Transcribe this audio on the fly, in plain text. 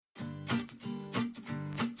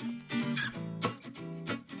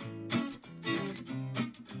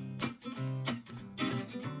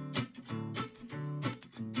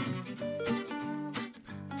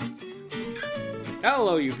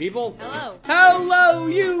Hello, you people. Hello. Hello,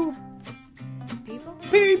 you People?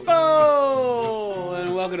 people.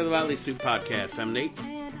 And welcome to the Motley Soup Podcast. I'm Nate.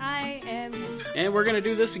 And I am... And we're going to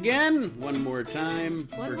do this again one more time.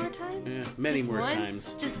 One more time? Many Just more one?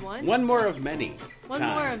 times. Just one? One more of many One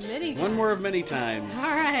times. more of many One more of many times. All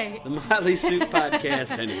right. The Motley Soup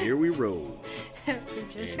Podcast, and here we roll. We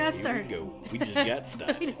just got started. Here we go. We just got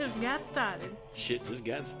started. We just got started. Shit just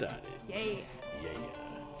got started. Yay. Yeah.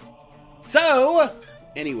 So,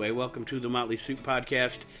 anyway, welcome to the Motley Soup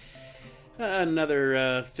Podcast.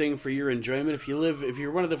 Another thing for your enjoyment. If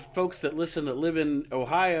you're one of the folks that live in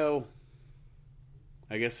Ohio,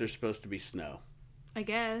 I guess there's supposed to be snow. I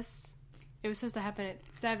guess. It was supposed to happen at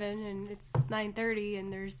 7, and it's 9:30,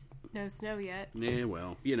 and there's no snow yet. Yeah,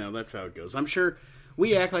 well, that's how it goes. I'm sure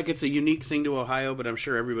we act like it's a unique thing to Ohio, but I'm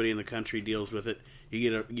sure everybody in the country deals with it.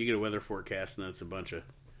 You get a weather forecast, and that's a bunch of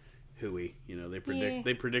hooey.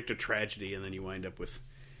 They predict a tragedy, and then you wind up with,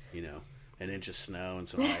 an inch of snow and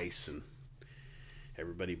some ice, and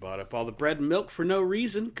everybody bought up all the bread and milk for no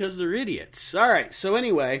reason because they're idiots. All right, so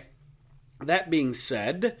anyway, that being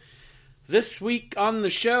said, this week on the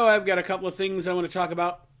show, I've got a couple of things I want to talk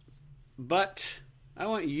about, but I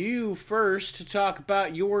want you first to talk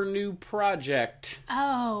about your new project.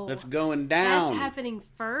 Oh. That's going down. That's happening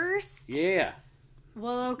first? Yeah.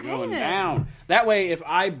 Well, okay Going then. down. That way, if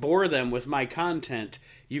I bore them with my content,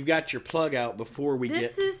 you've got your plug out before we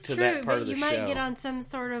get to that part of the show. You might get on some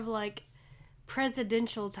sort of,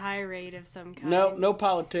 presidential tirade of some kind. No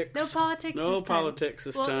politics. No politics No this time. politics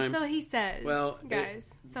this well, time. so he says. Well,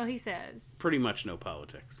 guys. So he says. Pretty much no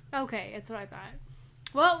politics. Okay, that's what I thought.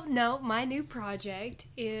 Well, no, my new project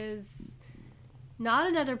is not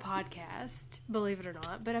another podcast, believe it or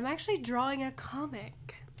not, but I'm actually drawing a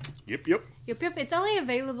comic. Yep. Yep. It's only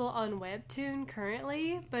available on Webtoon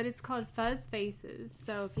currently, but it's called Fuzz Faces.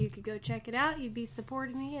 So if you could go check it out, you'd be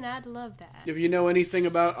supporting me, and I'd love that. If you know anything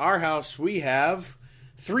about our house, we have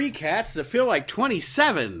 3 cats that feel like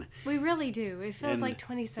 27. We really do. It feels like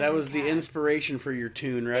 27 That was cats. the inspiration for your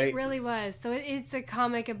tune, right? It really was. So it's a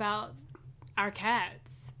comic about our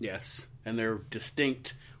cats. Yes, and their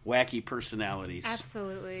distinct, wacky personalities.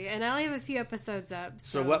 Absolutely. And I only have a few episodes up.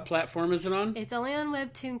 So what platform is it on? It's only on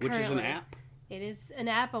Webtoon currently. Which is an app? It is an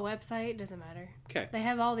app, a website, doesn't matter. Okay. They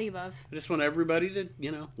have all the above. I just want everybody to,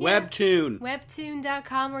 Webtoon.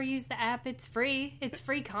 Webtoon.com or use the app. It's free. It's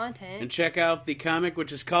free content. And check out the comic,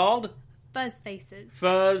 which is called Fuzz Faces.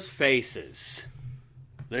 Fuzz Faces.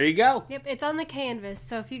 There you go. Yep, it's on the Canvas.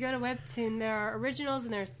 So if you go to Webtoon, there are originals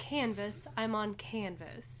and there's Canvas. I'm on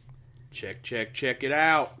Canvas. Check it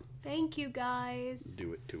out. Thank you, guys.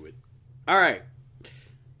 Do it. All right.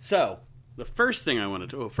 So, the first thing I want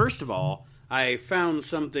to do, first of all, I found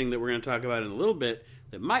something that we're going to talk about in a little bit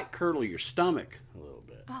that might curdle your stomach a little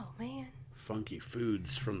bit. Oh, man. Funky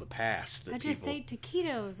foods from the past. I just ate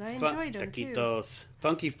taquitos. I enjoyed them, too. Taquitos.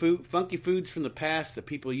 Funky foods from the past that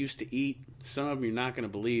people used to eat. Some of them you're not going to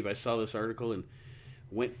believe. I saw this article and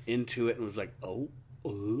went into it and was like,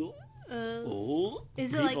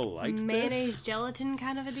 is it like mayonnaise this? Gelatin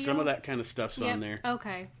kind of a deal? Some of that kind of stuff's on there.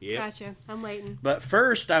 Okay. Yep. Gotcha. I'm waiting. But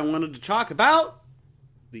first, I wanted to talk about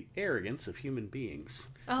the arrogance of human beings.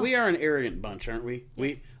 Oh. We are an arrogant bunch, aren't we?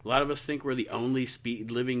 Yes. A lot of us think we're the only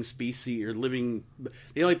living species, or the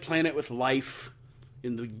only planet with life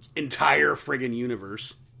in the entire friggin'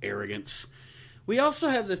 universe. Arrogance. We also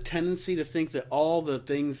have this tendency to think that all the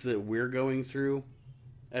things that we're going through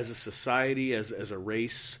as a society, as a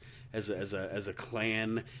race, as a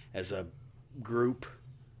clan, as a group,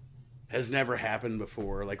 has never happened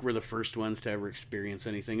before. Like, we're the first ones to ever experience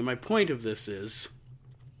anything. And my point of this is,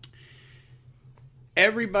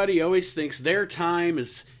 everybody always thinks their time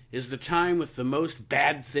is the time with the most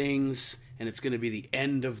bad things, and it's going to be the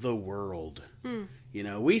end of the world.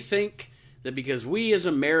 We think that because we as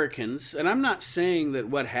Americans, and I'm not saying that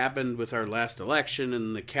what happened with our last election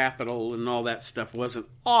and the Capitol and all that stuff wasn't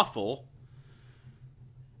awful,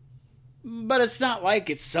 but it's not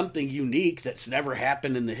like it's something unique that's never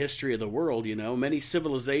happened in the history of the world, Many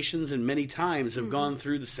civilizations and many times have gone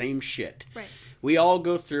through the same shit. Right. We all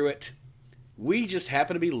go through it. We just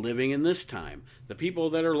happen to be living in this time. The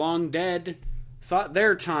people that are long dead thought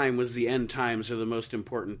their time was the end times or the most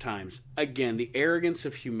important times. Again, the arrogance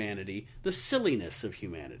of humanity, the silliness of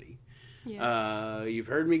humanity. Yeah. You've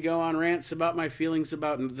heard me go on rants about my feelings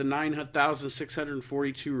about the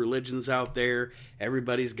 9,642 religions out there.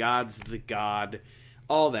 Everybody's God's the God.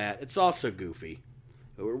 All that. It's also goofy.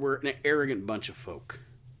 We're an arrogant bunch of folk.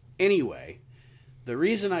 Anyway, the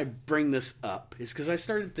reason I bring this up is because I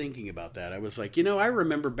started thinking about that. I was like, I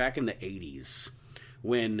remember back in the 80s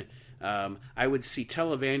when I would see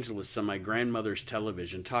televangelists on my grandmother's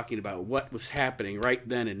television talking about what was happening right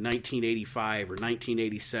then in 1985 or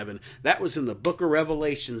 1987. That was in the book of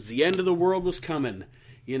Revelations. The end of the world was coming.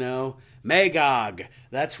 You know, Magog,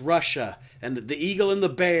 that's Russia, and the eagle and the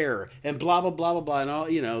bear, and blah, blah, blah, blah, blah, and all,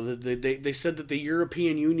 you know, they said that the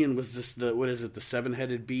European Union was the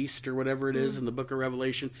seven-headed beast, or whatever it is in the book of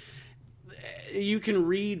Revelation. You can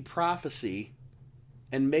read prophecy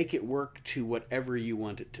and make it work to whatever you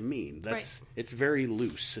want it to mean. It's very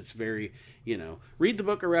loose. It's very, you know, read the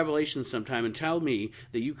book of Revelation sometime and tell me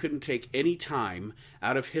that you couldn't take any time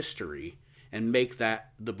out of history and make that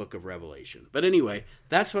the book of Revelation. But anyway,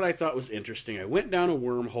 that's what I thought was interesting. I went down a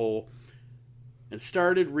wormhole and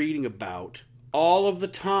started reading about all of the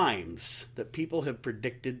times that people have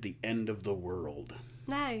predicted the end of the world.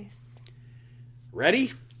 Nice.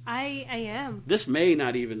 Ready? I am. This may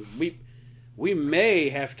not even... We may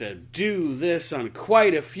have to do this on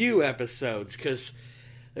quite a few episodes, because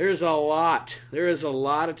there is a lot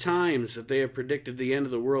of times that they have predicted the end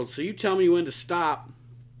of the world. So you tell me when to stop.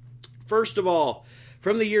 First of all,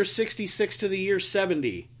 from the year 66 to the year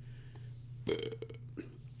 70,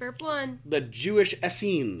 Burp one. the Jewish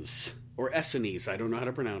Essenes, or Essenes, I don't know how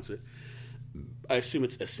to pronounce it. I assume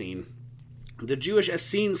it's Essene. The Jewish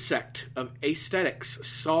Essene sect of aesthetics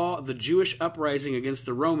saw the Jewish uprising against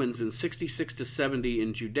the Romans in 66 to 70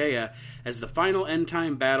 in Judea as the final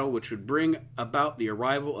end-time battle which would bring about the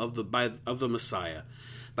arrival of the Messiah.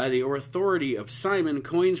 By the authority of Simon,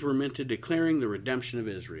 coins were minted declaring the redemption of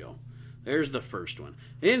Israel. There's the first one.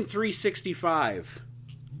 In 365,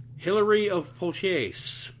 Hilary of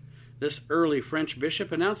Poitiers, this early French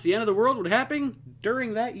bishop, announced the end of the world would happen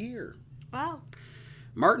during that year. Wow.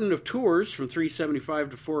 Martin of Tours, from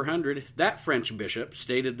 375 to 400, that French bishop,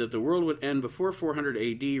 stated that the world would end before 400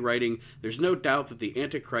 AD, writing, "There's no doubt that the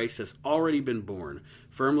Antichrist has already been born.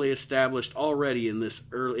 Firmly established already in his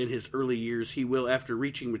early years, he will, after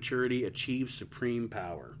reaching maturity, achieve supreme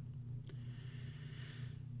power."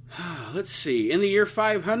 Let's see. In the year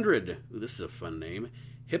 500, this is a fun name,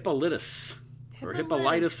 Hippolytus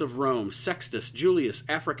of Rome, Sextus, Julius,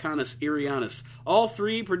 Africanus, Irianus. All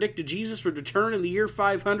three predicted Jesus would return in the year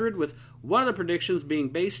 500, with one of the predictions being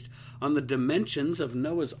based on the dimensions of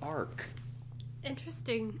Noah's Ark.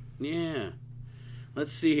 Interesting. Yeah.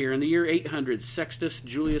 Let's see here. In the year 800, Sextus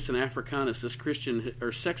Julius and Africanus,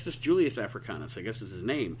 Sextus Julius Africanus, I guess is his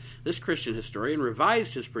name. This Christian historian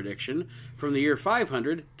revised his prediction from the year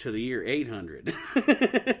 500 to the year 800.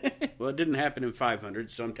 Well, it didn't happen in 500,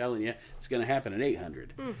 so I'm telling you, it's going to happen in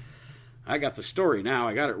 800. I got the story now.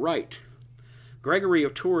 I got it right. Gregory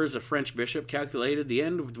of Tours, a French bishop, calculated the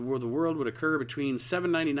end of the world would occur between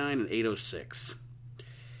 799 and 806.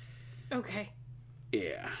 Okay.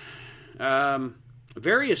 Yeah.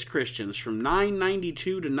 Various Christians from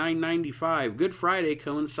 992 to 995, Good Friday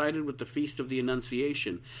coincided with the Feast of the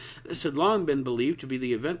Annunciation. This had long been believed to be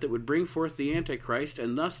the event that would bring forth the Antichrist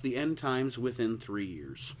and thus the end times within 3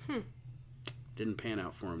 years. Didn't pan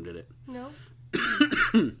out for him, did it? No.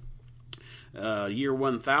 Year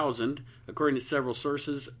 1000, according to several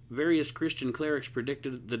sources, various Christian clerics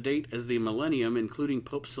predicted the date as the millennium, including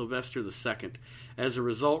Pope Sylvester II. As a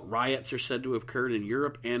result, riots are said to have occurred in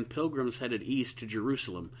Europe, and pilgrims headed east to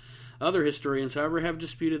Jerusalem. Other historians, however, have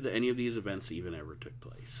disputed that any of these events even ever took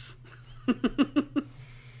place.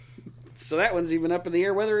 So that one's even up in the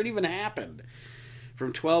air whether it even happened. From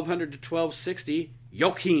 1200 to 1260,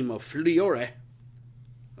 Joachim of Fiore.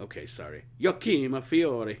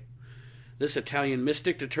 This Italian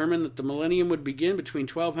mystic determined that the millennium would begin between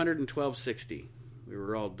 1200 and 1260. We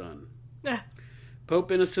were all done.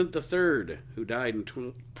 Pope Innocent III, who died in...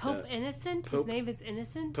 Pope Innocent? His name is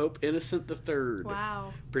Innocent? Pope Innocent III.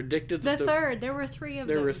 Wow. Predicted that third. There were three of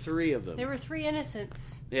them. There were three of them. There were three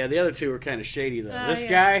innocents. Yeah, the other two were kind of shady, though.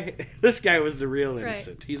 This guy was the real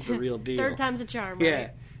innocent. Right. He's the real deal. Third time's a charm, right? Yeah.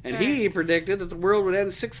 And he predicted that the world would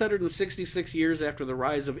end 666 years after the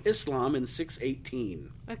rise of Islam in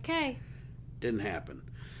 618. Okay. Didn't happen.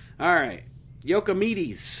 All right.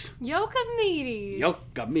 Yokomedes.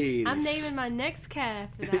 I'm naming my next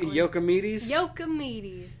cat after that one.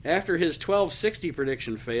 Yokomedes. After his 1260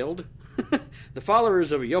 prediction failed, the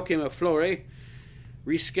followers of Joachim of Fiore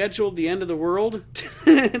rescheduled the end of the world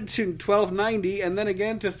to 1290 and then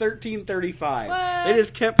again to 1335. What? They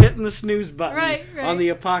just kept hitting the snooze button right. on the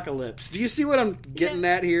apocalypse. Do you see what I'm getting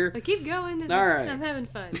at here? But keep going. All right. I'm having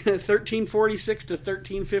fun. 1346 to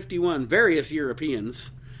 1351. Various Europeans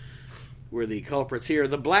were the culprits here.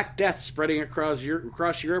 The Black Death spreading across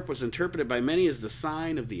Europe was interpreted by many as the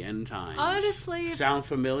sign of the end times. Honestly, sound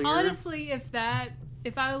familiar? Honestly, if that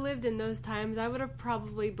if I lived in those times, I would have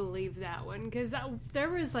probably believed that one because there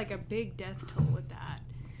was like a big death toll with that.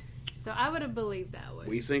 So I would have believed that one.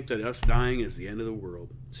 We think that us dying is the end of the world.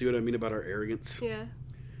 See what I mean about our arrogance? Yeah.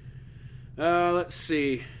 Let's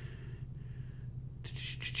see.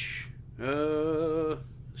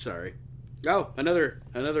 Sorry. Oh, another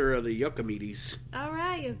of the Yokomedes All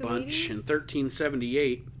right, Yokomedes. bunch in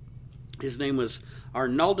 1378. His name was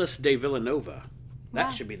Arnoldus de Villanova. That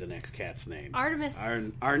should be the next cat's name. Artemis.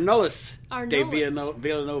 Arnoldus de Arnoldus.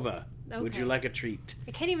 Villanova. Okay. Would you like a treat?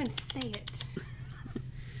 I can't even say it.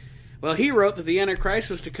 Well, he wrote that the Antichrist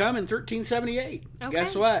was to come in 1378. Okay.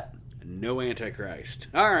 Guess what? No Antichrist.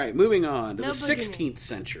 All right, moving on to No the boogeyman. 16th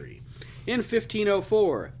century. In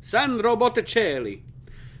 1504, Sandro Botticelli.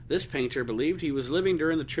 This painter believed he was living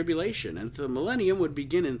during the tribulation and the millennium would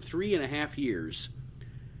begin in 3.5 years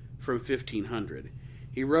from 1500.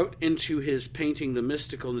 He wrote into his painting The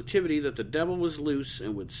Mystical Nativity that the devil was loose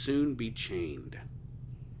and would soon be chained.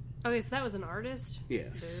 Okay, so that was an artist?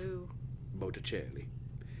 Yes. Boo. Botticelli.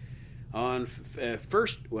 On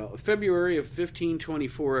February of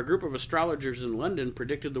 1524, a group of astrologers in London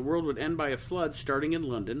predicted the world would end by a flood starting in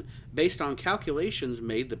London based on calculations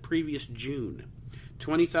made the previous June.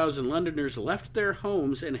 20,000 Londoners left their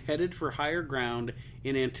homes and headed for higher ground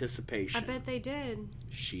in anticipation. I bet they did.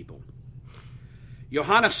 Sheeple.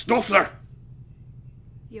 Johannes Stoffler.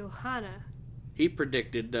 Johanna. He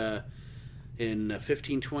predicted in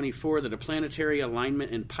 1524 that a planetary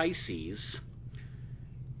alignment in Pisces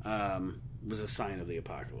was a sign of the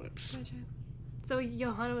apocalypse. Gotcha. So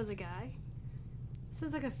Johanna was a guy?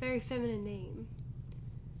 Sounds like a very feminine name.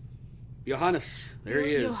 Johannes, there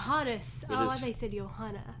he is. Johannes. With Oh, his- they said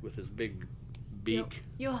Johanna. With his big beak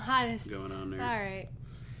Johannes. going on there. All right.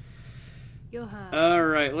 Johann. All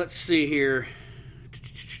right, let's see here.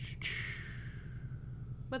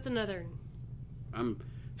 What's another?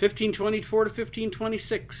 1524 to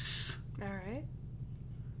 1526. All right.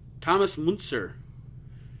 Thomas Müntzer.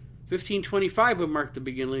 1525 would mark the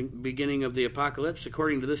beginning of the apocalypse,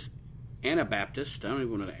 according to this Anabaptist. I don't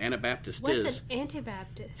even know what an Anabaptist is. What's an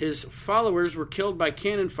Anabaptist? His followers were killed by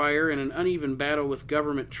cannon fire in an uneven battle with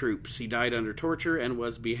government troops. He died under torture and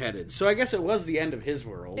was beheaded. So I guess it was the end of his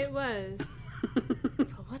world. It was. But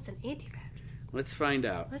what's an Anabaptist? Let's find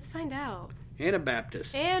out. Let's find out.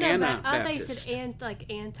 Anabaptist. I thought you Anabaptist said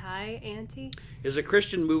anti is a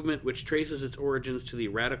Christian movement which traces its origins to the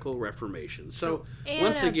Radical Reformation. So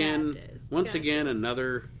once again, Gotcha.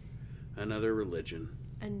 another religion.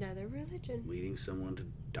 Another religion. Leading someone to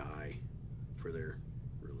die for their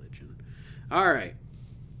religion. All right.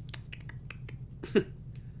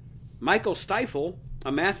 Michael Stifel,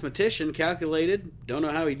 a mathematician, calculated, don't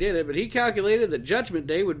know how he did it, but he calculated that Judgment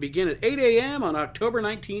Day would begin at 8 a.m. on October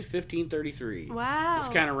 19th, 1533. Wow. It's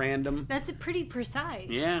kind of random. That's pretty precise.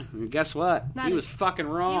 Yeah, and guess what? He was fucking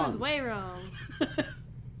wrong. He was way wrong.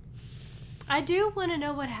 I do want to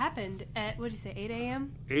know what happened at, what'd you say, 8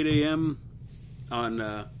 a.m.? 8 a.m. on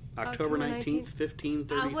October 19th,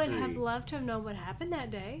 1533. I would have loved to have known what happened that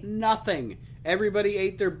day. Nothing. Everybody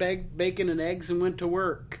ate their bacon and eggs and went to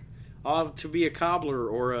work. To be a cobbler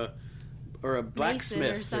or a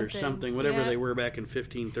blacksmith or something, whatever they were back in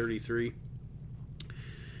 1533.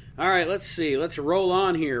 All right, let's see. Let's roll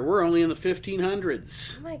on here. We're only in the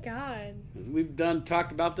 1500s. Oh my god. We've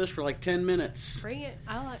talked about this for like 10 minutes. Bring it.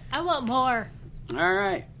 I want more. All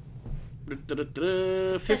right.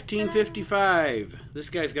 1555. This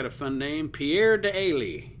guy's got a fun name. Pierre de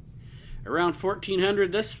Ailly. Around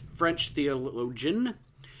 1400, this French theologian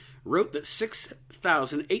wrote that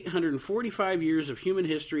 6,845 years of human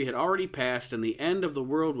history had already passed and the end of the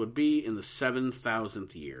world would be in the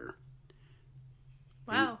 7,000th year.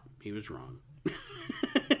 Wow. And he was wrong.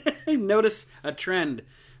 Notice a trend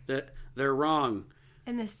that they're wrong.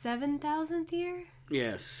 In the 7,000th year?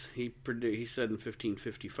 Yes. He said in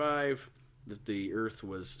 1555 that the Earth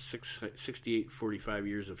was 6,845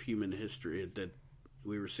 years of human history, that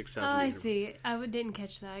we were 6,000 Oh, I years. see. I didn't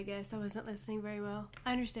catch that, I guess. I wasn't listening very well.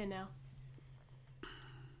 I understand now.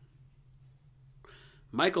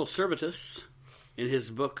 Michael Servetus, in his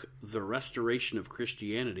book The Restoration of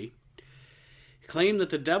Christianity, claimed that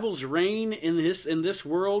the devil's reign in this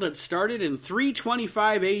world had started in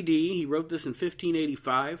 325 AD. He wrote this in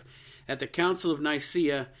 1585 at the Council of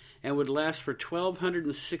Nicaea and would last for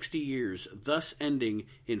 1,260 years, thus ending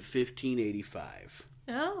in 1585.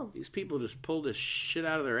 Oh. These people just pull this shit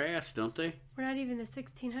out of their ass, don't they? We're not even in the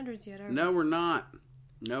 1600s yet, are we? No, we're not.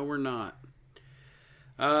 No, we're not.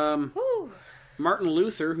 Whew. Martin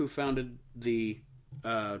Luther, who founded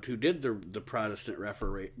who did the Protestant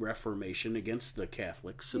Reformation against the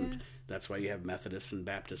Catholics, and that's why you have Methodists and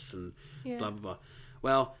Baptists and blah, blah, blah,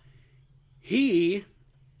 Well, he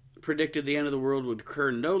predicted the end of the world would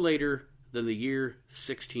occur no later than the year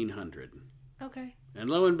 1600. Okay. And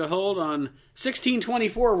lo and behold, on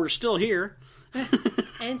 1624, we're still here.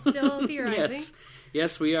 And still theorizing.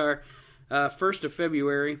 Yes, we are. 1st of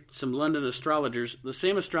February, some London astrologers, the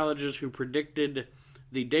same astrologers who predicted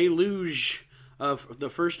the deluge of the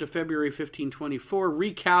 1st of February 1524,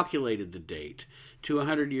 recalculated the date to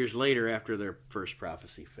 100 years later after their first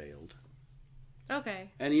prophecy failed.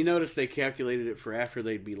 Okay. And you notice they calculated it for after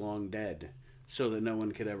they'd be long dead, so that no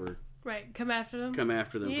one could ever come after them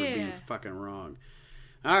for being fucking wrong.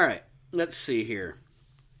 All right, let's see here.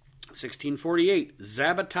 1648,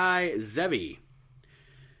 Zabbatai Zevi.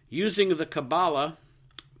 Using the Kabbalah,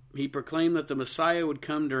 he proclaimed that the Messiah would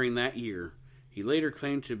come during that year. He later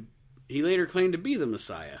claimed to be the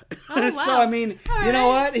Messiah. Oh, wow. So, I mean, you know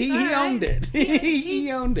what? He owned it.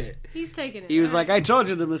 He owned it. He's taking it. He was like, I told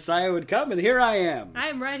you the Messiah would come, and here I am. I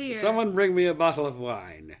am right here. Someone bring me a bottle of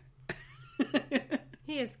wine.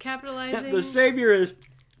 He is capitalizing. The Savior is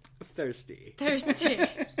thirsty. He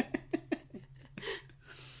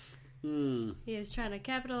is trying to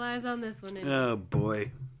capitalize on this one. Oh,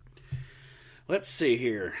 boy. Let's see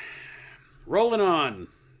here. Rolling on.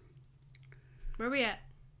 Where are we at?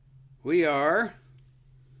 We are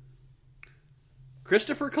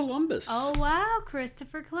Christopher Columbus. Oh, wow.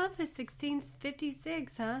 Christopher Columbus,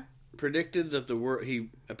 1656, huh? Predicted that the world... He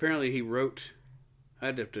wrote...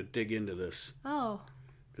 I'd have to dig into this. Oh.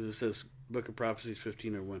 Because it says Book of Prophecies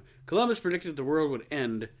 1501. Columbus predicted the world would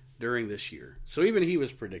end during this year. So even he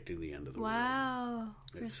was predicting the end of the world. Wow.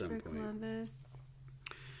 At some point. Columbus.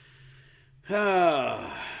 All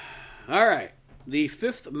right. The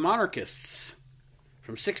Fifth Monarchists.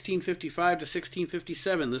 From 1655 to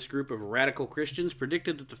 1657, this group of radical Christians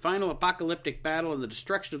predicted that the final apocalyptic battle and the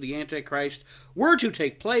destruction of the Antichrist were to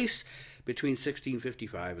take place between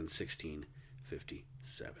 1655 and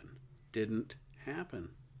 1657. Didn't happen.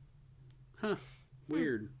 Huh.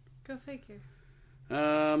 Weird. Go figure.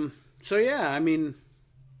 So yeah, I mean,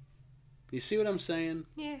 you see what I'm saying?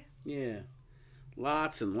 Yeah. Yeah.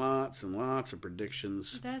 Lots and lots and lots of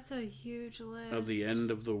predictions. That's a huge list. Of the end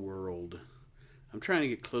of the world. I'm trying to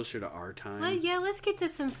get closer to our time. Let's get to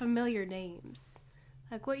some familiar names.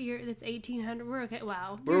 Like what year? That's 1800. We're okay.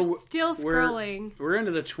 Wow. We're still scrolling. We're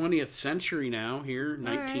into the 20th century now here,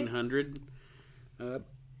 1900. Right.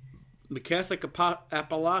 The Catholic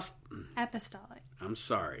Apostolic. I'm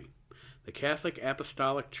sorry. The Catholic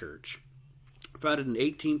Apostolic Church, founded in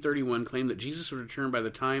 1831, claimed that Jesus would return by the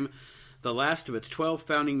time the last of its 12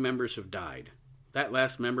 founding members have died. That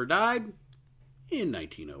last member died in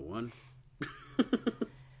 1901.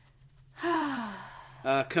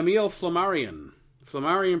 Camille Flammarion.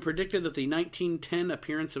 Flammarion predicted that the 1910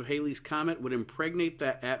 appearance of Halley's Comet would impregnate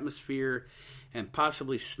that atmosphere and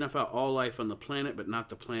possibly snuff out all life on the planet, but not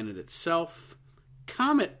the planet itself.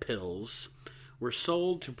 Comet pills were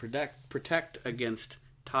sold to protect against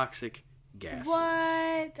toxic gases. What?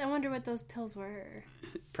 I wonder what those pills were.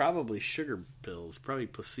 Probably sugar pills. Probably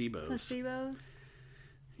placebos. Placebos?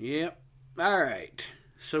 Yep. All right.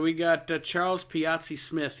 So we got Charles Piazzi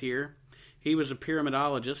Smith here. He was a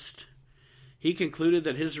pyramidologist. He concluded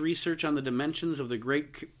that his research on the dimensions of the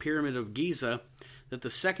Great Pyramid of Giza, that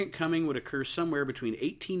the second coming would occur somewhere between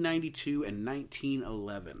 1892 and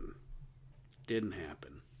 1911. Didn't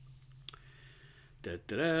happen.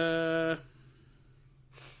 Da-da-da.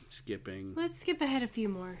 Skipping. Let's skip ahead a few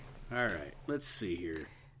more. All right. Let's see here.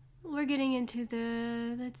 We're getting into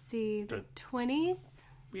the 20s?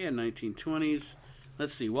 Yeah, 1920s.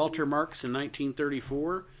 Let's see. Walter Marks in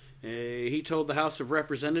 1934. He told the House of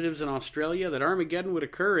Representatives in Australia that Armageddon would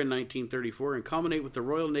occur in 1934 and culminate with the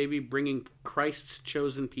Royal Navy bringing Christ's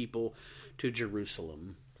chosen people to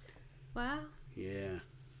Jerusalem. Wow. Yeah.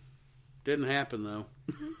 Didn't happen, though.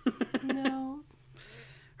 No.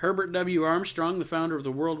 Herbert W. Armstrong, the founder of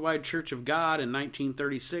the Worldwide Church of God in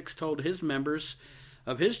 1936, told his members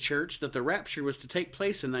of his church that the rapture was to take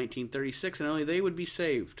place in 1936 and only they would be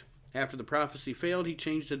saved. After the prophecy failed, he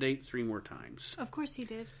changed the date 3 more times. Of course he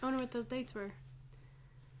did. I wonder what those dates were.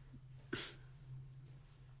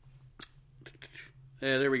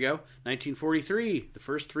 There we go. 1943, the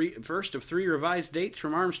first of 3 revised dates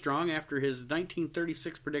from Armstrong after his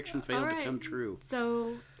 1936 prediction failed to come true.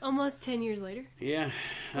 So, almost 10 years later. Yeah.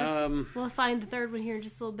 We'll find the third one here in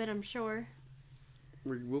just a little bit, I'm sure.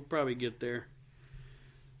 We'll probably get there.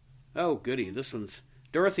 Oh, goody. This one's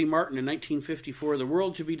Dorothy Martin in 1954. The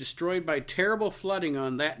world to be destroyed by terrible flooding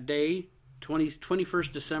on that day,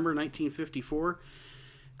 21st December 1954.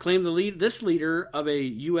 Claimed this leader of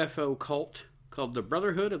a UFO cult called The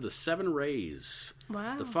Brotherhood of the Seven Rays.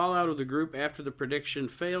 Wow. The fallout of the group after the prediction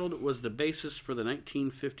failed was the basis for the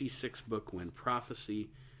 1956 book When Prophecy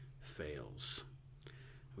Fails.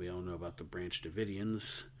 We all know about the Branch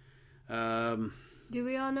Davidians. Do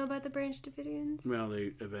we all know about the Branch Davidians? Well,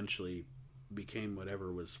 they eventually became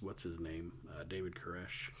what's his name? David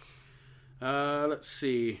Koresh. Let's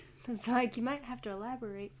see. It's like you might have to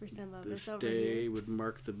elaborate for some of us over here. This day would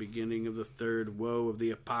mark the beginning of the third woe of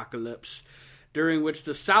the apocalypse, during which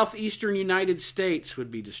the southeastern United States would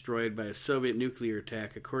be destroyed by a Soviet nuclear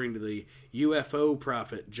attack, according to the UFO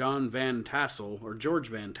prophet George Van Tassel,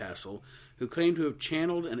 who claimed to have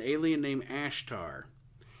channeled an alien named Ashtar.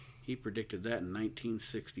 He predicted that in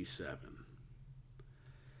 1967.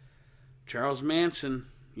 Charles Manson,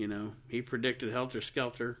 he predicted Helter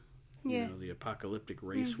Skelter, the apocalyptic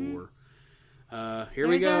race war. Here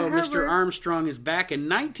we go. Mr. Armstrong is back in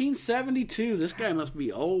 1972. This guy must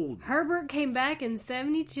be old. Herbert came back in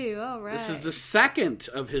 72. All right. This is the second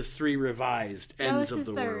of his 3 revised ends of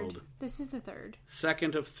the world. This is the third.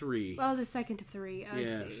 Second of 3. Oh, the second of 3. I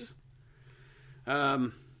see.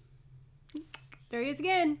 There he is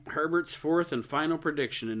again. Herbert's 4th and final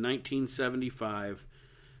prediction in 1975.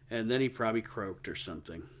 And then he probably croaked or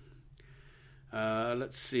something.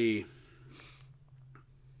 Let's see.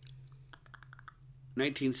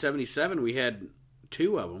 1977, we had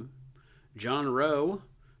 2 of them. John Rowe,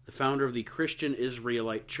 the founder of the Christian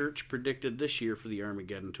Israelite Church, predicted this year for the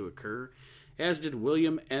Armageddon to occur, as did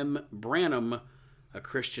William M. Branham, a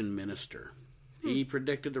Christian minister. He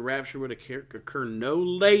predicted the rapture would occur no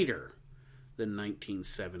later than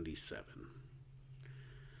 1977.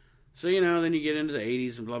 So, then you get into the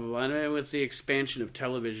 80s and blah, blah, blah. And with the expansion of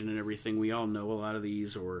television and everything, we all know a lot of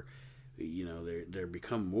these, or, they're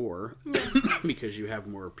become more because you have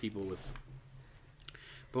more people with...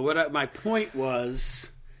 But my point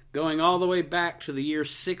was, going all the way back to the year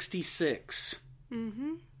 66.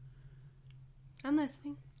 Mm-hmm. I'm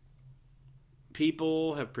listening.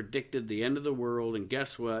 People have predicted the end of the world, and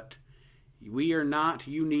guess what? We are not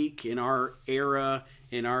unique in our era,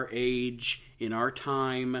 in our age, in our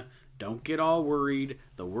time. Don't get all worried.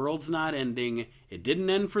 The world's not ending. It didn't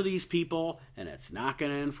end for these people, and it's not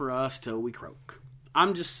going to end for us till we croak.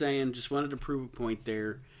 I'm just saying, just wanted to prove a point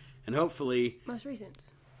there, and hopefully... Most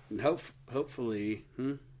recent. And hopefully...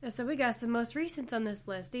 So we got some most recents on this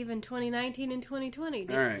list, even 2019 and 2020.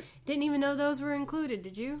 All right. Didn't even know those were included,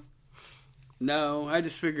 did you? No, I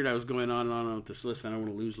just figured I was going on and on with this list. I don't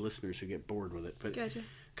want to lose listeners who get bored with it. But gotcha.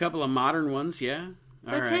 A couple of modern ones, yeah.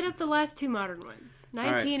 Let's hit up the last 2 modern ones,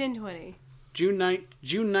 19 and 20. June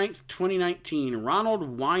 9th, 2019,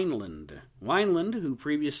 Ronald Wineland. Wineland, who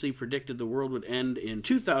previously predicted the world would end in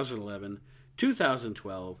 2011,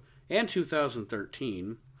 2012, and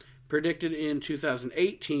 2013, predicted in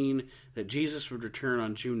 2018 that Jesus would return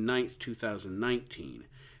on June 9th, 2019.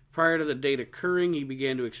 Prior to the date occurring, he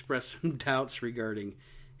began to express some doubts regarding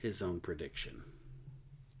his own prediction.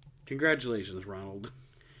 Congratulations, Ronald.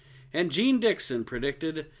 And Jean Dixon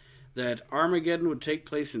predicted that Armageddon would take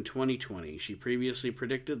place in 2020. She previously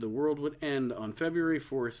predicted the world would end on February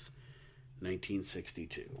 4th,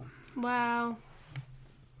 1962. Wow.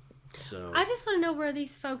 So I just want to know where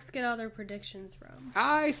these folks get all their predictions from.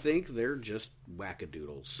 I think they're just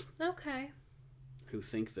wackadoodles. Okay. Who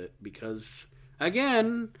think that because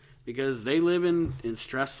they live in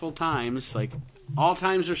stressful times, like all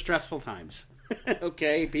times are stressful times.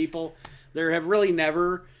 Okay, people, there have really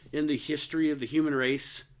never in the history of the human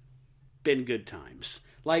race been good times.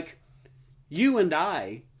 Like, you and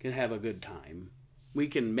I can have a good time. We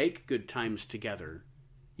can make good times together.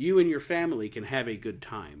 You and your family can have a good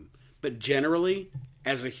time. But generally,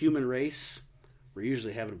 as a human race, we're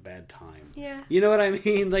usually having a bad time. Yeah. You know what I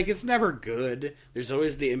mean? Like, it's never good. There's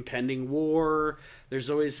always the impending war. There's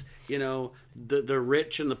always, the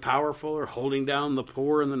rich and the powerful are holding down the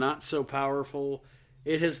poor and the not so powerful.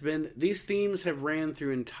 It has been, these themes have ran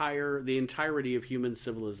through the entirety of human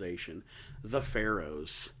civilization. The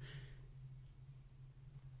pharaohs.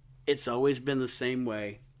 It's always been the same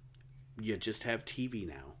way. You just have TV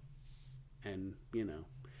now. And,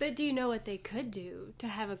 But do you know what they could do to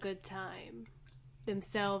have a good time?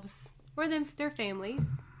 Themselves or their families.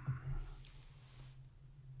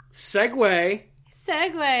 Segue.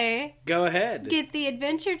 Go ahead. Get the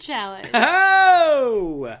adventure challenge.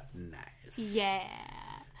 Oh! Nice. Yeah.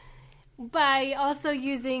 By also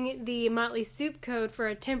using the Motley Soup code for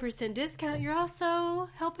a 10% discount, you're also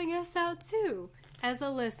helping us out too, as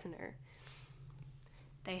a listener.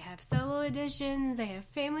 They have solo editions, they have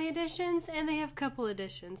family editions, and they have couple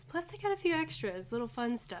editions. Plus they got a few extras, little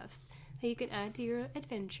fun stuffs that you can add to your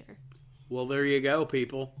adventure. Well, there you go,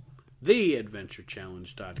 people.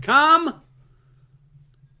 theadventurechallenge.com. And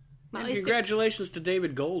Motley congratulations to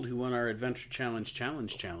David Gold, who won our Adventure Challenge. Oh,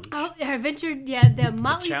 our adventure, the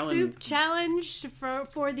Motley challenge. Soup Challenge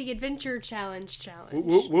for the Adventure Challenge.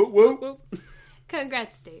 Whoop, whoop, whoop, whoop.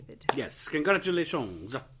 Congrats, David. Yes,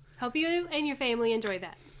 congratulations. Hope you and your family enjoy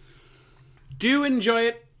that. Do enjoy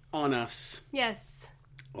it on us. Yes.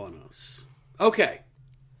 On us. Okay.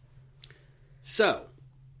 So,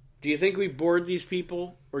 do you think we bored these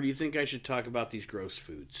people, or do you think I should talk about these gross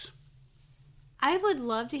foods? I would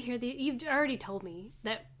love to hear you've already told me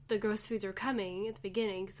that the gross foods are coming at the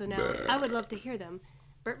beginning, so now I would love to hear them.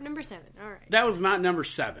 Burp number 7. All right. That was not number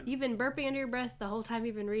 7. You've been burping under your breath the whole time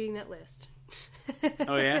you've been reading that list.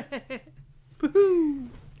 Oh, yeah?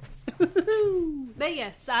 But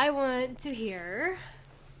yes, I want to hear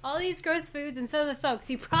all these gross foods and some of the folks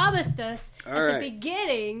you promised us at the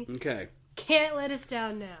beginning. Okay. Can't let us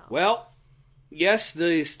down now. Well, yes,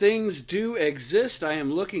 these things do exist. I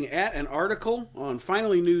am looking at an article on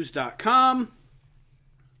finallynews.com.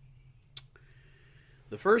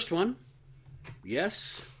 The first one,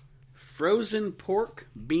 yes, frozen pork,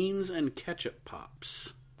 beans, and ketchup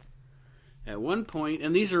pops. At one point,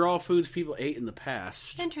 and these are all foods people ate in the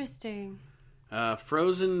past. Interesting.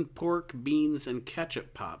 Frozen pork, beans, and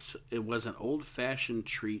ketchup pops. It was an old-fashioned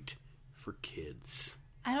treat for kids.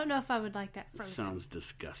 I don't know if I would like that frozen. Sounds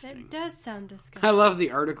disgusting. That does sound disgusting. I love the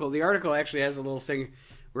article. The article actually has a little thing.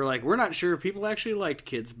 We're not sure if people actually liked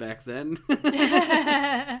kids back then. But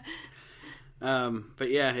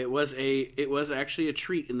yeah, it was actually a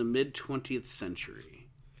treat in the mid 20th century.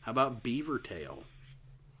 How about beaver tail?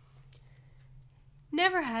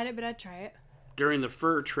 Never had it, but I'd try it. During the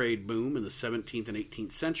fur trade boom in the 17th and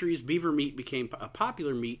 18th centuries, beaver meat became a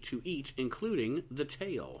popular meat to eat, including the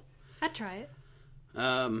tail. I'd try it.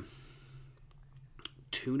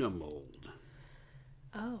 Tuna mold.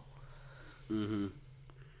 Oh. Mm-hmm.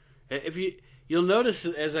 If you'll notice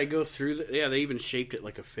as I go through, they even shaped it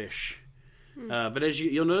like a fish. But as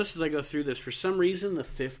you'll notice as I go through this, for some reason, the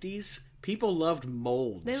 50s, people loved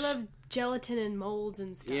molds. They loved gelatin and molds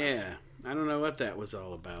and stuff. Yeah. I don't know what that was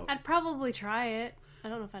all about. I'd probably try it. I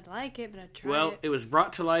don't know if I'd like it, but I'd try it. Well, it was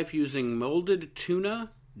brought to life using molded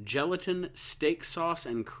tuna, gelatin, steak sauce,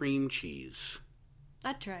 and cream cheese.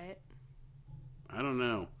 I'd try it. I don't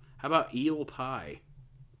know. How about eel pie?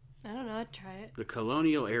 I don't know. I'd try it. The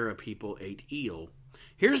colonial era people ate eel.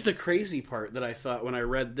 Here's the crazy part that I thought when I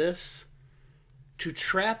read this. To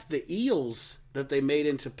trap the eels that they made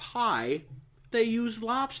into pie, they used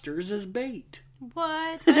lobsters as bait. What?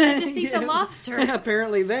 Why did they just eat the lobster?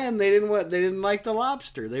 Apparently, then they didn't like the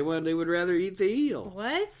lobster. They would rather eat the eel.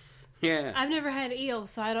 What? Yeah, I've never had eel,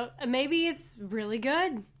 so I don't. Maybe it's really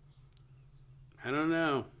good. I don't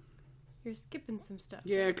know. You're skipping some stuff.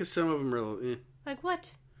 Yeah, because some of them are. Like what?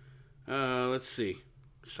 Let's see.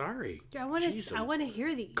 Sorry. I want to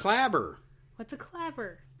hear these. Clabber. What's a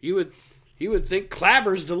clabber? You would think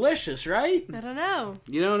clabber's delicious, right? I don't know.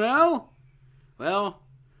 You don't know? Well,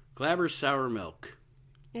 clabber's sour milk.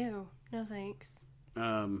 Ew. No thanks.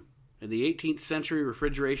 In the 18th century,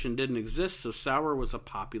 refrigeration didn't exist, so sour was a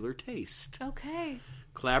popular taste. Okay.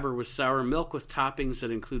 Clabber was sour milk with toppings that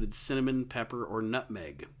included cinnamon, pepper, or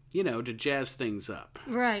nutmeg. To jazz things up.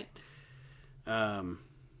 Right. How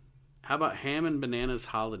about ham and bananas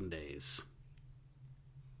hollandaise?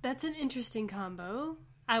 That's an interesting combo.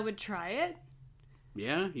 I would try it.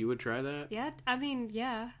 Yeah, you would try that? Yeah, I mean,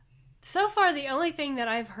 yeah. So far, the only thing that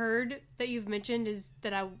I've heard that you've mentioned is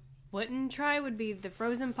that I wouldn't try would be the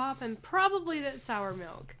frozen pop and probably that sour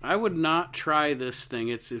milk. I would not try this thing.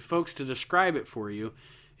 It's, folks, to describe it for you,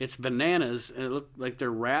 it's bananas, and it looks like they're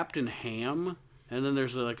wrapped in ham, and then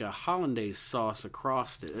there's like a hollandaise sauce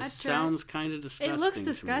across it. It sounds kind of disgusting. It looks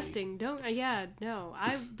disgusting.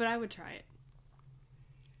 But I would try it.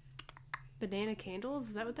 Banana candles?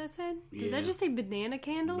 Is that what that said? Yeah. Did that just say banana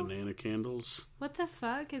candles? Banana candles. What the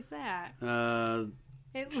fuck is that?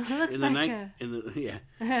 It looks in the like in the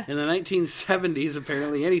 1970s,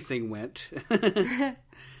 apparently anything went.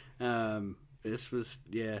 This was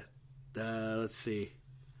let's see.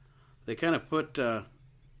 They kind of put. All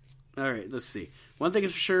right, let's see. One thing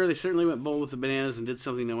is for sure, they certainly went bold with the bananas and did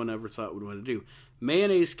something no one ever thought would want to do.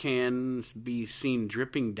 Mayonnaise can be seen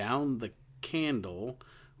dripping down the candle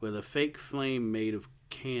with a fake flame made of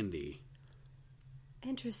candy.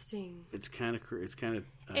 Interesting. It's kind of.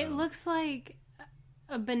 It looks like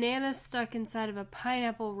a banana stuck inside of a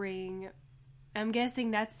pineapple ring. I'm guessing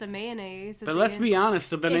that's the mayonnaise. But let's be honest,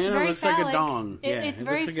 the banana looks phallic. like a dong. It's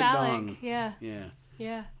very looks like phallic. a dong. Yeah. Yeah.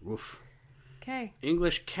 Yeah. Woof. Okay.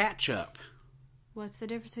 English ketchup. What's the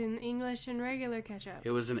difference between English and regular ketchup?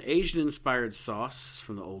 It was an Asian-inspired sauce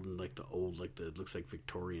from the old, it looks like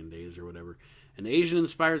Victorian days or whatever. An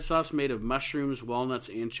Asian-inspired sauce made of mushrooms, walnuts,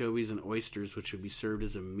 anchovies, and oysters, which would be served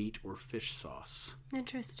as a meat or fish sauce.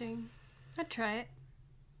 Interesting. I'd try it.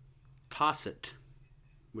 Posset,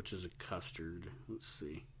 which is a custard. Let's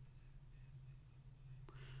see.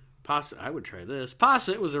 Posset, I would try this.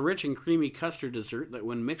 Posset was a rich and creamy custard dessert that,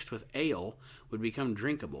 when mixed with ale, would become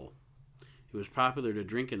drinkable. It was popular to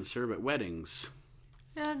drink and serve at weddings.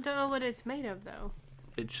 I don't know what it's made of, though.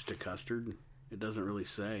 It's just a custard. It doesn't really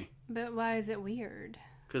say. But why is it weird?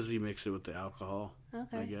 Because you mix it with the alcohol,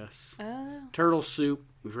 Okay. I guess. Oh. Turtle soup.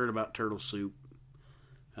 We've heard about turtle soup.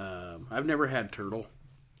 I've never had turtle.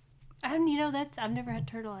 I've never had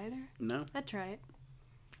turtle either. No? I'd try it.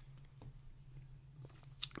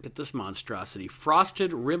 Get this monstrosity.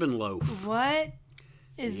 Frosted ribbon loaf. What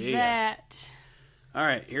is that? All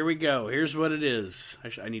right, here we go. Here's what it is.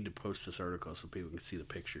 I need to post this article so people can see the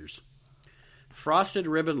pictures. Frosted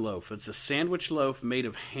ribbon loaf. It's a sandwich loaf made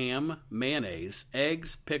of ham, mayonnaise,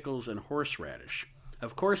 eggs, pickles, and horseradish.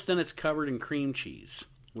 Of course, then it's covered in cream cheese.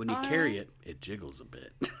 When you carry it, it jiggles a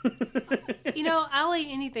bit. I'll eat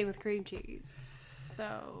anything with cream cheese.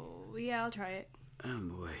 So, yeah, I'll try it. Oh,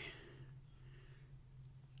 boy.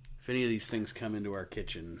 If any of these things come into our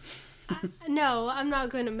kitchen... No, I'm not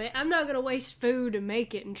going to waste food to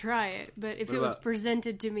make it and try it. But if it was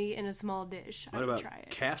presented to me in a small dish, I would try it. What about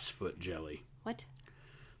calf's foot jelly? What?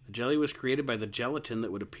 The jelly was created by the gelatin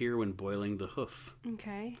that would appear when boiling the hoof.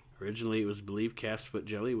 Okay. Originally, it was believed calf's foot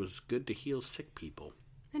jelly was good to heal sick people.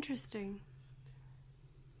 Interesting.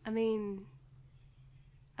 I mean,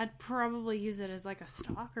 I'd probably use it as like a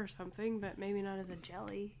stock or something, but maybe not as a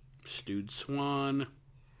jelly. Stewed swan.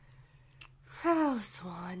 Oh,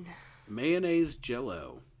 swan. Mayonnaise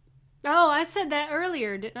jello. Oh, I said that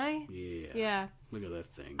earlier, didn't I? Yeah. Yeah. Look at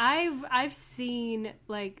that thing. I've seen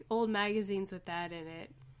like old magazines with that in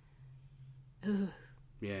it. Ugh.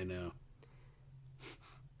 Yeah, I know.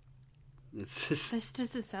 It's just... This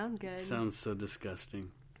doesn't sound good. It sounds so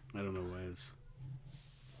disgusting. I don't know why it's...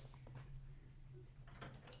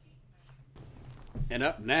 And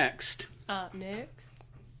up next...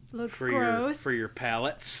 Looks gross. For your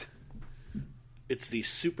palates... It's the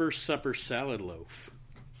Super Supper Salad Loaf.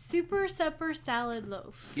 Super Supper Salad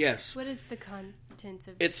Loaf. Yes. What is the contents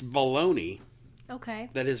of It's this? bologna. Okay.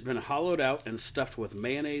 That has been hollowed out and stuffed with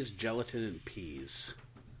mayonnaise, gelatin, and peas.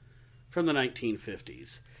 From the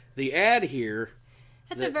 1950s. The ad here...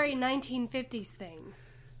 That's a very 1950s thing.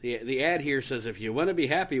 The ad here says, if you want to be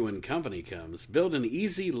happy when company comes, build an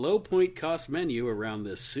easy, low-point cost menu around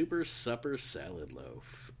this Super Supper Salad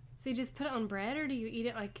Loaf. So you just put it on bread, or do you eat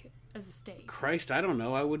it like... as a steak? Christ, I don't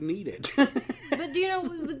know. I wouldn't eat it. But do you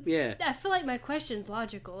know? Yeah. I feel like my question's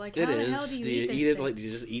logical. Like, it how is. the hell do you eat this eat it thing? like? Do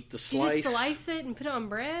you just eat the Do slice? you just slice it and put it on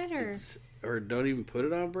bread, or don't even put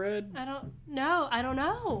it on bread? I don't know. I don't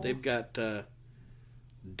know. They've got cut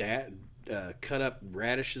up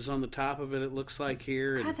radishes on the top of it. It looks like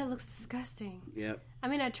here. God, that looks disgusting. Yep. I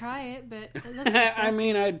mean, I'd try it, but it looks disgusting. I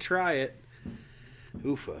mean, I'd try it.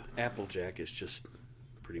 Oofa. Applejack is just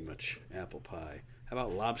pretty much apple pie. How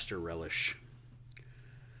about lobster relish?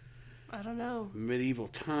 I don't know. Medieval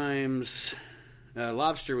times.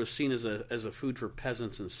 Lobster was seen as a food for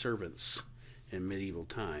peasants and servants in medieval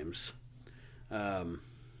times.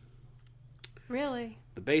 Really?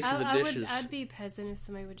 The base of the dish is... I'd be a peasant if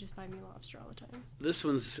somebody would just buy me lobster all the time. This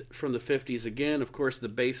one's from the 50s. Again, of course, the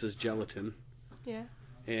base is gelatin. Yeah.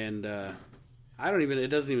 And it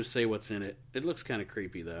doesn't even say what's in it. It looks kind of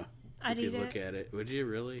creepy, though. I'd eat it. If you look at it. Would you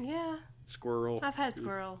really? Yeah. Squirrel. I've had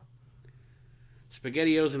squirrel.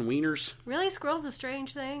 SpaghettiOs and wieners. Really? Squirrel's a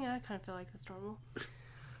strange thing? I kind of feel like that's normal.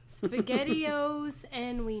 SpaghettiOs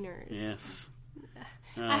and wieners. Yes.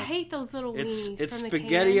 I hate those little weenies it's from the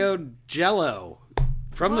SpaghettiO can. Jello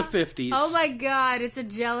from the 50s. Oh my god, it's a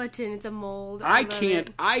gelatin. It's a mold. I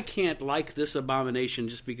can't like this abomination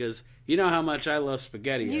just because you know how much I love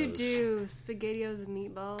SpaghettiOs. You do. SpaghettiOs and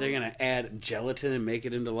meatballs. They're going to add gelatin and make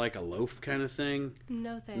it into like a loaf kind of thing?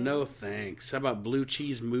 No thanks. No thanks. How about blue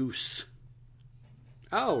cheese mousse?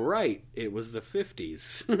 Oh, right. It was the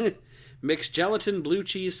 50s. Mix gelatin, blue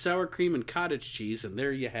cheese, sour cream, and cottage cheese, and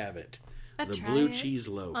there you have it. The blue cheese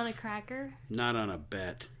loaf. On a cracker? Not on a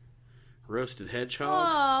bet. Roasted hedgehog.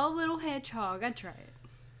 Oh, little hedgehog. I'd try it.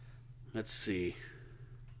 Let's see.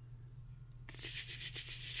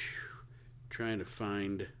 Trying to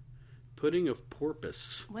find pudding of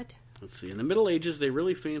porpoise. What? Let's see. In the Middle Ages, they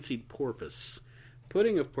really fancied porpoise.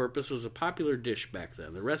 Pudding of porpoise was a popular dish back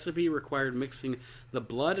then. The recipe required mixing the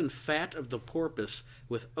blood and fat of the porpoise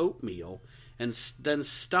with oatmeal and then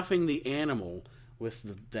stuffing the animal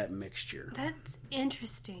with that mixture. That's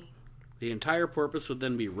interesting. The entire porpoise would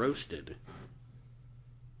then be roasted.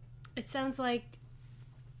 It sounds like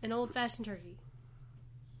an old-fashioned turkey.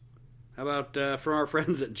 How about from our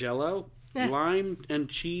friends at Jell-O? Lime and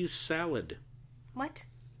cheese salad. What?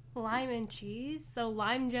 Lime and cheese? So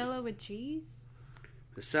lime Jell-O with cheese?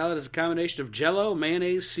 The salad is a combination of Jell-O,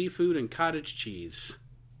 mayonnaise, seafood, and cottage cheese.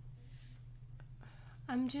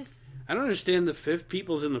 I don't understand the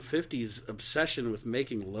people's in the 50s obsession with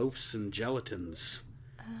making loaves and gelatins.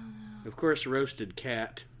 I don't know. Of course, roasted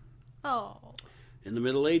cat. Oh. In the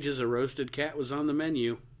Middle Ages, a roasted cat was on the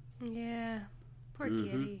menu. Yeah. Poor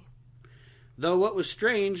kitty. Though what was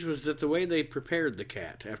strange was that the way they prepared the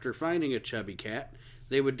cat. After finding a chubby cat,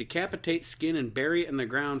 they would decapitate skin and bury it in the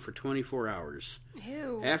ground for 24 hours.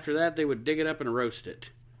 Ew. After that, they would dig it up and roast it.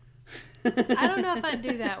 I don't know if I'd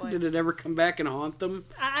do that one. Did it ever come back and haunt them?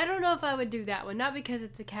 I don't know if I would do that one. Not because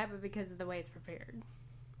it's a cat, but because of the way it's prepared.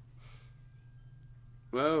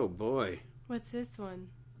 Oh, boy. What's this one?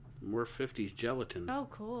 More 50s gelatin. Oh,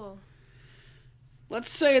 cool.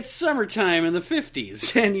 Let's say it's summertime in the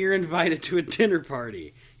 50s, and you're invited to a dinner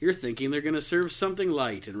party. You're thinking they're going to serve something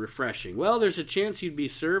light and refreshing. Well, there's a chance you'd be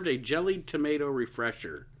served a jellied tomato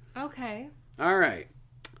refresher. Okay. All right.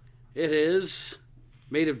 It is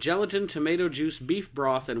made of gelatin, tomato juice, beef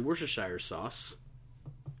broth, and Worcestershire sauce.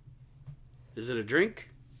 Is it a drink?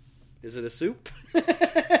 Is it a soup?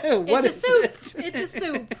 It's a soup. It's a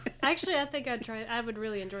soup. Actually, I think I would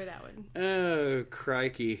really enjoy that one. Oh,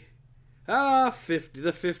 crikey. The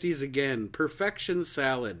 50s again. Perfection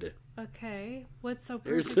salad. Okay. What's so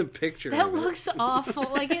There's perfect? the picture. That looks awful.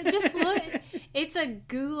 Like, it just it's a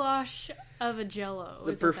goulash of a Jell-O.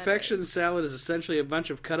 The perfection salad is essentially a bunch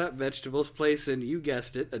of cut up vegetables placed in, you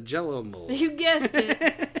guessed it, a Jell-O mold. You guessed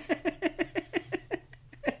it.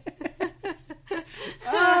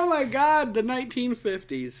 Oh my God, the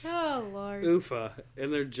 1950s. Oh, Lord. Oofa.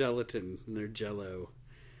 And their gelatin and their Jell-O.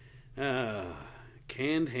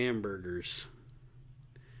 Canned hamburgers.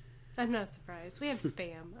 I'm not surprised. We have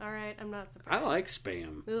Spam. All right, I'm not surprised. I like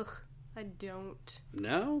Spam. Ugh, I don't.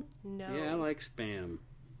 No? No. Yeah, I like Spam.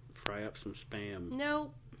 Fry up some Spam.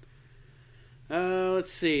 No.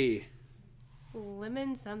 Let's see.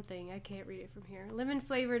 Lemon something. I can't read it from here. Lemon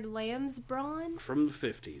flavored lamb's brawn? From the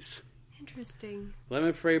 50s. Interesting.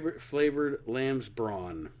 Lemon flavored lamb's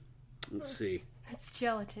brawn. Let's see. That's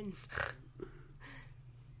gelatin.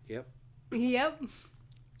 Yep. Yep.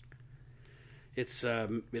 It's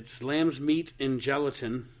lamb's meat in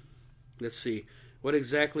gelatin. Let's see. What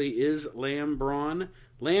exactly is lamb brawn?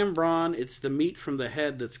 Lamb brawn, it's the meat from the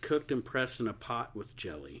head that's cooked and pressed in a pot with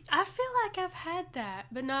jelly. I feel like I've had that,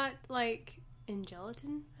 but not like in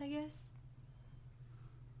gelatin, I guess.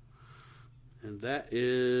 And that's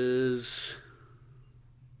it.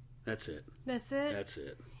 That's it? That's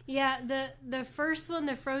it. Yeah, the first one,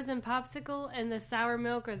 the frozen popsicle, and the sour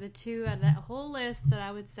milk are the two out of that whole list that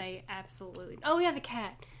I would say absolutely. Oh, yeah, the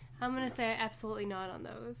cat. I'm going to say absolutely not on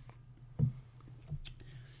those.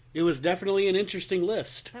 It was definitely an interesting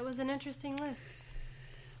list. That was an interesting list.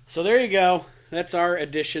 So there you go. That's our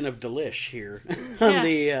edition of Delish here on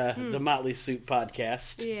the Motley Soup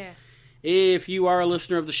podcast. Yeah. If you are a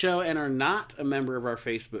listener of the show and are not a member of our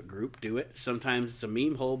Facebook group, do it. Sometimes it's a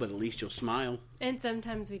meme hole, but at least you'll smile. And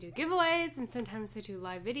sometimes we do giveaways, and sometimes we do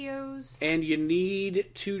live videos. And you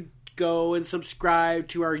need to go and subscribe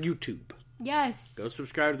to our YouTube. Yes. Go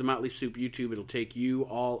subscribe to the Motley Soup YouTube. It'll take you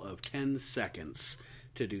all of 10 seconds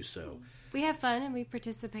to do so. We have fun, and we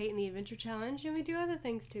participate in the Adventure Challenge, and we do other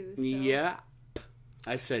things, too. So. Yeah.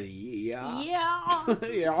 I said, yeah. Yeah.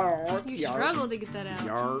 Yarp, You yarp, struggled to get that out.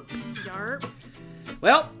 Yarp. Yarp.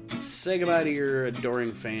 Well, say goodbye to your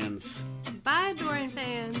adoring fans. Bye, Dorian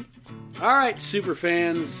fans. All right, super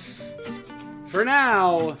fans. For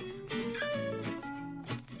now,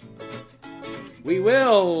 we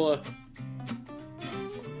will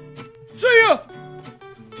see ya.